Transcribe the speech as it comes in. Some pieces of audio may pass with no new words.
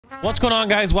What's going on,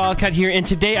 guys? Wildcat here, and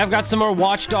today I've got some more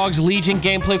Watch Dogs Legion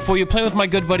gameplay for you, playing with my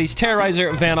good buddies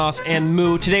Terrorizer, Vanoss, and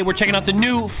Moo. Today we're checking out the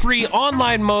new free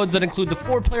online modes that include the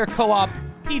 4-player co-op,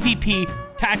 PvP,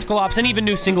 tactical ops, and even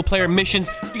new single-player missions.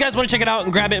 If you guys want to check it out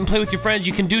and grab it and play with your friends,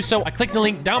 you can do so. I clicked the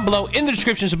link down below in the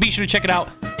description, so be sure to check it out.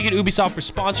 Thank you to Ubisoft for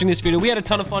sponsoring this video. We had a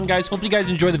ton of fun, guys. Hopefully you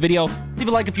guys enjoyed the video. Leave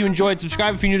a like if you enjoyed,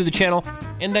 subscribe if you're new to the channel,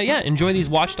 and yeah, enjoy these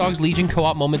Watch Dogs Legion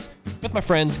co-op moments with my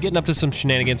friends, getting up to some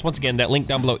shenanigans. Once again, that link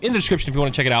down below in the description if you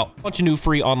want to check it out. Bunch of new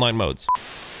free online modes.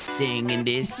 Singing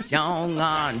this song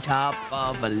on top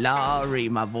of a lorry.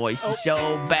 My voice is so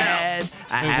bad.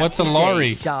 What's a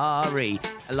lorry? Sorry.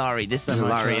 A lorry. This is a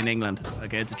lorry in England.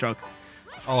 Okay, it's a truck.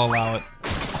 I'll allow it.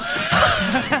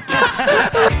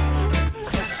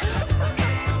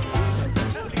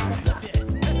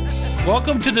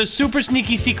 Welcome to the super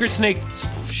sneaky secret snake.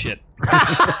 Shit.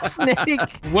 Snake.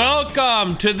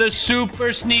 Welcome to the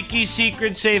super sneaky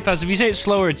secret safe house. If you say it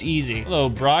slower, it's easy. Hello,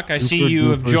 Brock. I see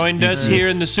you have joined us here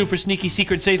in the super sneaky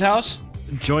secret safe house.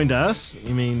 Joined us?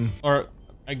 You mean? Or,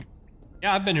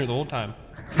 yeah, I've been here the whole time.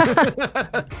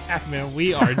 Man,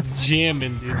 we are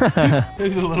jamming, dude.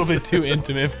 This is a little bit too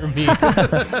intimate for me.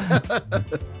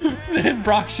 And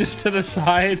Brock's just to the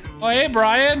side. Oh, hey,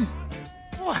 Brian.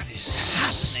 What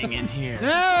is happening in here?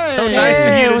 Hey, So nice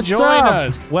of you to join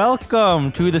us.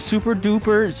 Welcome to the super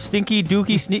duper stinky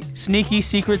dookie sneaky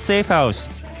secret safe house.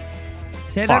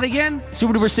 Say that again?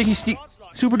 Super duper stinky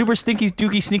super duper stinky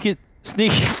dookie sneaky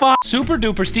fuck. Super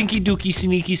duper stinky dookie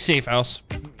sneaky safe house.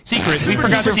 Secret. We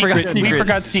forgot secret. We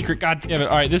forgot secret. God damn it.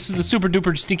 All right, this is the super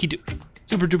duper stinky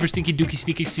dookie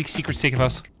sneaky secret safe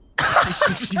house.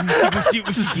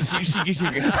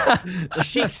 The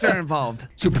sheiks are involved.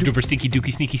 Super duper stinky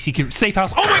dookie sneaky secret safe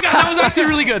house. Oh my god, that was actually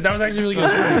really good. That was actually really good.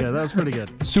 Yeah, that was pretty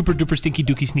good. Super duper stinky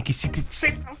dookie sneaky secret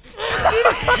safe house.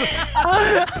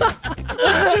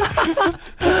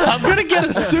 I'm gonna get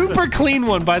a super clean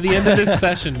one by the end of this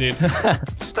session, dude.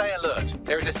 Stay alert.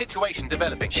 There is a situation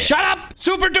developing here. Shut up!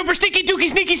 Super duper stinky dookie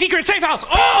sneaky secret safe house.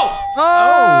 Oh!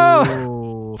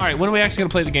 Oh! All right, when are we actually gonna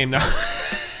play the game now?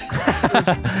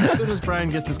 As soon as Brian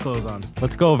gets his clothes on.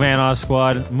 Let's go, Vanoss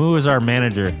squad. Moo is our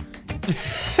manager.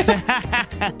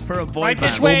 For a boy Right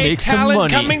this band. We'll way, make some talent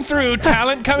money. coming through,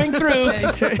 talent coming through.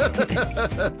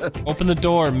 Open the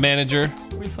door, manager.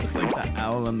 We look like the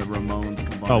owl and the Ramones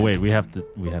combined. Oh wait, we have to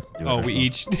do it. Oh, we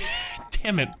each.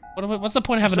 Damn it! What's the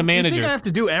point of having a You think manager? I have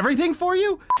to do everything for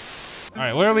you? All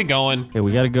right, where are we going? Okay,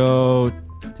 we gotta go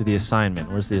to the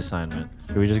assignment. Where's the assignment?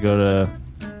 Should we just go to?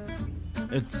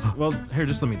 It's well. Here,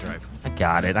 just let me drive. I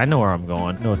got it. I know where I'm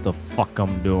going. I know what the fuck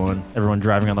I'm doing. Everyone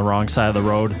driving on the wrong side of the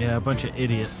road. Yeah, a bunch of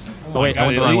idiots. Oh wait, I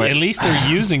went the wrong way. At least they're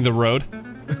using the road.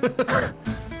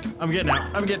 I'm getting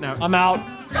out. I'm getting out. I'm out.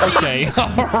 Okay. All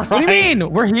right. What do you mean?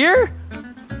 We're here?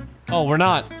 Oh, we're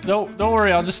not. Don't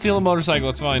worry. I'll just steal a motorcycle.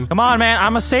 It's fine. Come on, man.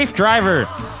 I'm a safe driver.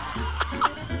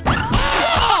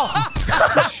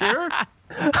 Sure.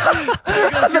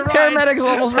 The paramedics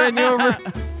almost ran you over.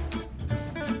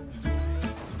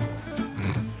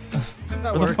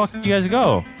 That Where the works. fuck did you guys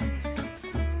go?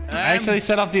 I actually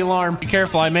set off the alarm. Be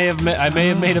careful. I may have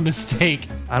made a mistake.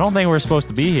 I don't think we're supposed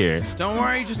to be here. Don't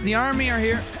worry, just the army are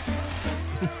here.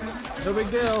 No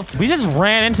big deal. We just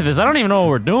ran into this. I don't even know what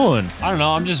we're doing. I don't know.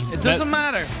 I'm just. It doesn't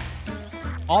matter.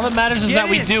 All that matters is Get that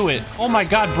we in. do it. Oh my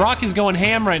God, Brock is going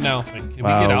ham right now. Wait, can we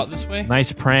Wow. get out this way?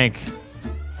 Nice prank.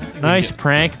 Nice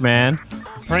prank, man.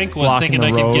 Frank was Blocking thinking the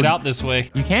I could get road. out this way.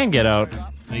 You can get out.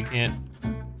 No, you can't.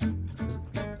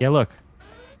 Yeah, look.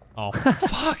 Oh,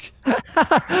 fuck.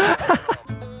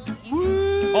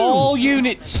 All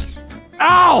units.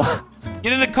 Ow!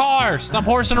 Get in the car. Stop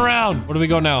horsing around. Where do we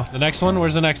go now? The next one?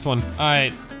 Where's the next one? All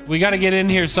right. We got to get in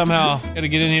here somehow. Got to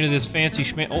get in here to this fancy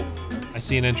Oh, I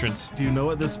see an entrance. Do you know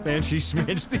what this fancy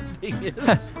schmancy thing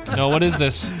is? No, what is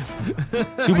this?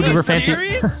 Super duper fancy.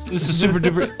 Serious? This is super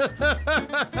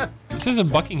duper. This isn't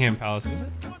Buckingham Palace, is it?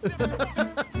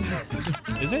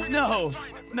 Is it? No,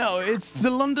 it's the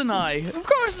London Eye. Of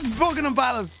course, it's Buckingham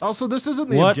Palace. Also, this isn't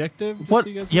the What? objective. just What? so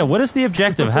you guys Yeah, know. what is the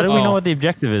objective? How do we Oh. know what the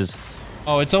objective is?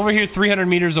 Oh, it's over here 300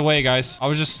 meters away, guys. I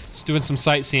was just doing some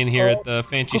sightseeing here at the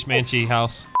fancy schmancy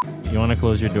house. You want to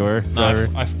close your door, No, driver?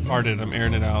 I farted. I'm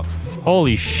airing it out.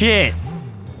 Holy shit!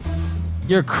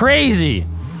 You're crazy!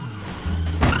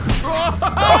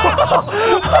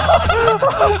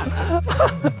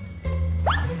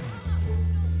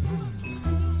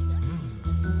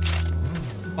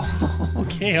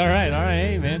 Okay, all right,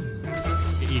 hey, man.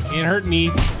 You can't hurt me.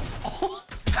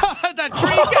 That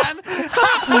tree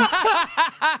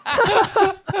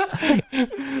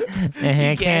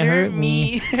can. Can't hurt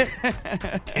me.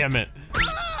 Damn it.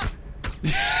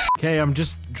 Okay, I'm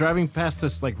just driving past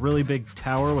this like really big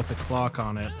tower with a clock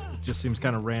on it. It just seems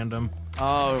kind of random.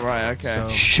 Oh, right, okay. So,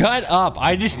 Shut up.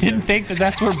 I just didn't think that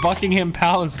that's where Buckingham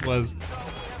Palace was.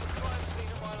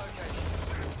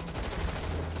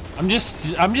 I'm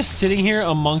just sitting here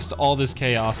amongst all this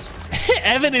chaos.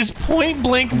 Evan is point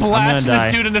blank blasting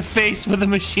this dude in the face with a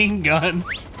machine gun.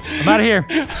 I'm out of here.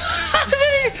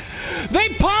 They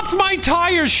popped my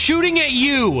tires shooting at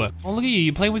you. Oh, look at you.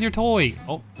 You play with your toy.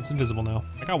 Oh, it's invisible now.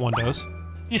 I got one dose.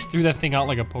 You just threw that thing out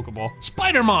like a Pokeball.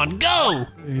 Spider-Man, go!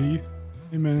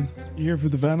 Hey man, you here for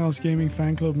the Vanoss Gaming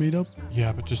Fan Club meetup?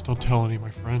 Yeah, but just don't tell any of my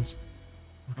friends.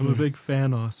 I'm a big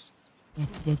Vanoss.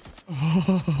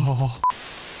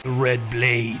 The red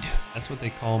blade. That's what they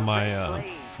call my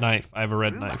knife. I have a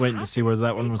red knife. Waiting to see where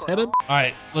that one was headed. All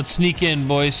right, let's sneak in,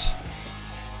 boys.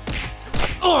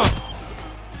 Ugh!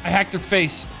 I hacked her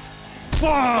face.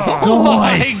 Oh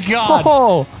my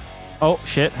god! Oh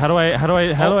shit! How do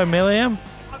I melee him?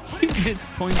 It's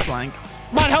point blank.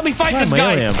 Come on, help me fight this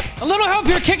guy. A little help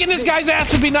here kicking this guy's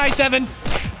ass would be nice, Evan.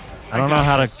 I don't know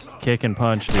how to kick and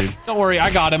punch, dude. Don't worry, I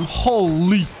got him.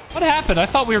 Holy! What happened? I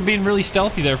thought we were being really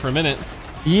stealthy there for a minute.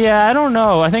 Yeah, I don't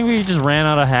know. I think we just ran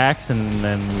out of hacks and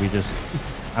then we just...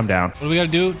 I'm down. What do we gotta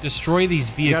do? Destroy these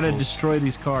You vehicles. gotta destroy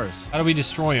these cars. How do we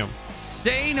destroy them?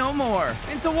 Say no more.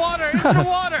 Into water. Into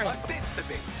water.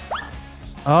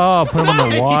 Oh, put them in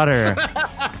the water.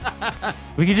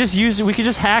 We could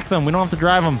just hack them. We don't have to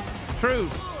drive them. True.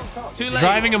 Too late.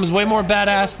 Driving them is way more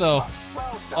badass, though.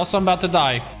 Also, I'm about to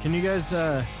die. Can you guys,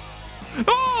 Can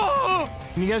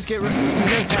you guys get rid of... You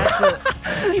guys have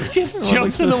to... He just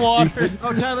jumps in the water.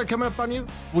 Oh, Tyler, coming up on you.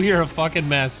 We are a fucking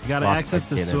mess. You gotta access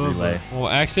the server. Well,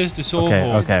 access to Soul Okay,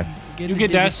 Vault. okay. You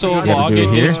get that Soul Vault, I'll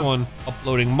get this one.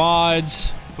 Uploading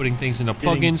mods, putting things in a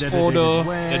plugins folder,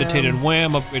 dedicated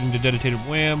wham, upgrading to dedicated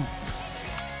wham.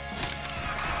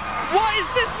 What is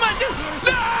this man doing?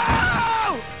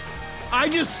 No! I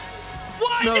just...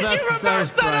 Why No, did that you was reverse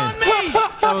that Brian. on me?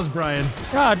 That was Brian.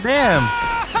 God damn.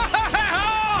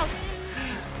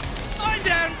 I'm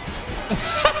down.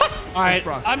 Alright,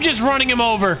 I'm just running him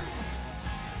over.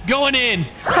 Going in.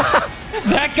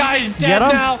 That guy's dead Get him?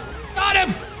 now. Got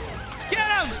him! Get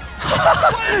him!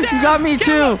 You got me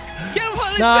too. Get him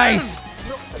while he's Nice.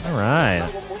 down. All right.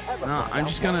 No, I'm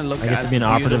just gonna look I get at to be an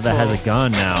operative that has a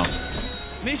gun now.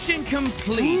 Mission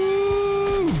complete.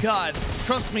 God,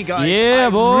 trust me, guys. Yeah,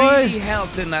 I've boys. really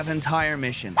helped in that entire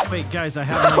mission. Wait, guys, I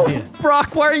have an idea.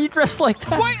 Brock, why are you dressed like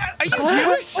that? Wait, are you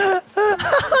Jewish?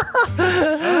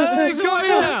 This is going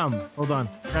down. Hold on.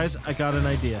 Guys, I got an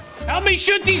idea. Help me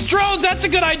shoot these drones, that's a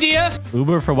good idea.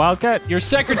 Uber for Wildcat? Your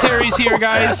secretary's here,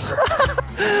 guys.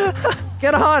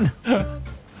 Get on.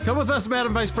 Come with us,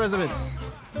 Madam Vice President.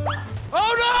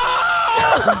 Oh no!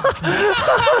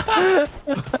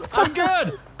 I'm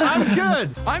good. I'm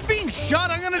good. I'm being shot.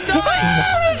 I'm gonna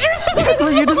die.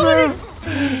 You deserve.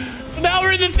 Now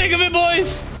we're in the thick of it,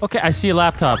 boys. Okay, I see a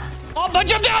laptop. Oh, but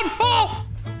jump down. Oh,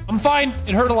 I'm fine.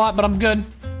 It hurt a lot, but I'm good.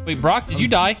 Wait, Brock, did you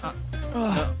die?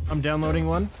 I'm downloading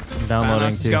one. I'm downloading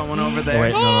Vanoss has too. got one over there. Oh,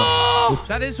 wait, no, no. Oh!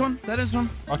 That is one. That is one.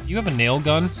 Brock, you have a nail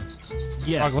gun?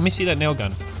 Yes. Brock, let me see that nail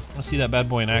gun. I want to see that bad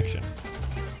boy in action.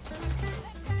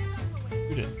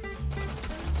 Shoot it.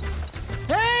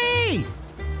 Hey!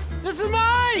 This is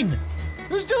mine!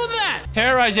 Who's doing that?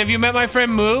 Terrorize, have you met my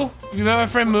friend Moo? Have you met my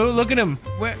friend Moo? Look at him.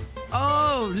 Where?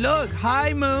 Oh, look.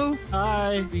 Hi, Moo.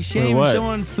 Hi. Be shame what?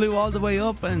 someone flew all the way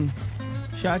up and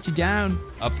shot you down.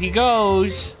 Up he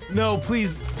goes. No,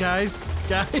 please, guys.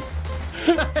 Guys.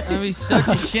 That'd be such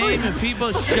a shame if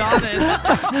people shot it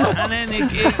and then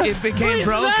it became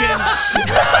broken.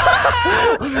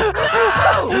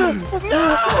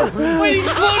 Wait,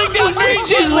 he's floating down very She's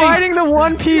gently. riding the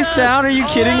one piece down. Are you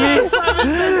kidding me?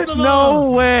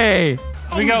 No way.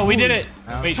 Here we go. We did it.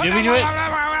 Wait, did we do it?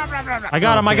 I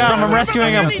got him. I got him. I'm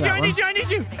rescuing him. I need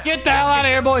you. Get the hell out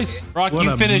of here, boys. Brock, What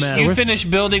you a finish. mess. You finish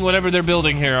building whatever they're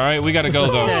building here. All right, we gotta go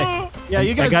though. Okay. Yeah,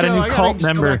 you guys got a go. new I gotta cult just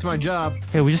go member. back to my job.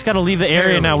 Hey, we just gotta leave the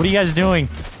area now. What are you guys doing?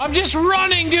 I'm just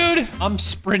running, dude. I'm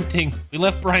sprinting. We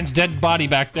left Brian's dead body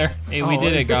back there. Hey, we Oh,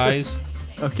 did it, guys.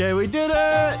 Okay, we did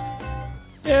it.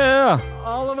 Yeah.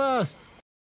 All of us.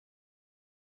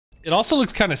 It also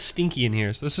looks kind of stinky in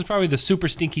here. So this is probably the super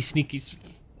stinky, sneaky,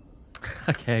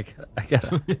 Okay, I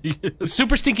got it.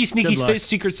 super stinky, sneaky Good luck.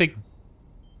 secret.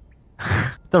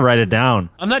 To write it down.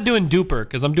 I'm not doing duper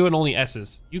because I'm doing only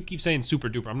S's. You keep saying super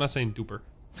duper. I'm not saying duper.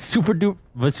 Super duper.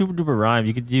 But super duper rhyme.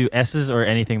 You could do S's or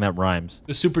anything that rhymes.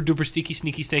 The super duper stinky,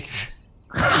 sneaky steak.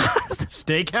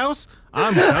 Steakhouse?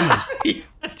 I'm coming.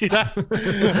 Dude,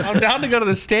 I'm down to go to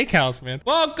the steakhouse, man.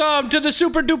 Welcome to the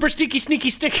super duper stinky, sneaky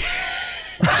stick.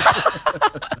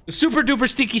 The super duper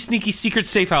sneaky sneaky secret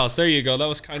safe house. There you go. That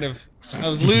was kind of. I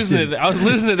was losing it. I was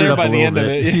losing it there by the end of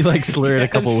it. You like slurred a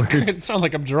couple words. It sounded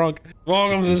like I'm drunk.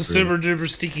 Welcome to the super duper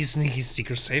sneaky sneaky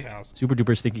secret safe house. Super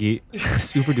duper stinky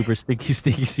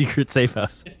sneaky secret safe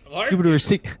house. It's hard. Super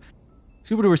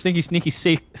duper stinky sneaky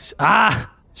safe.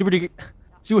 Super dookie.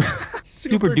 Super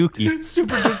dookie.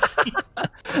 Super dookie.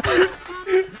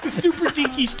 Super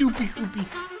deaky stoopy koopy.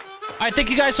 Alright, thank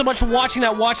you guys so much for watching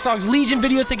that Watch Dogs Legion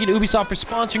video. Thank you to Ubisoft for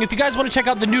sponsoring. If you guys want to check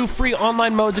out the new free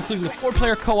online modes, including the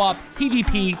 4-player co-op,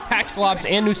 PvP, tactical ops,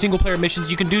 and new single-player missions,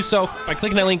 you can do so by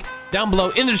clicking that link down below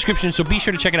in the description, so be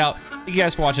sure to check it out. Thank you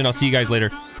guys for watching. I'll see you guys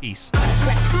later. Peace.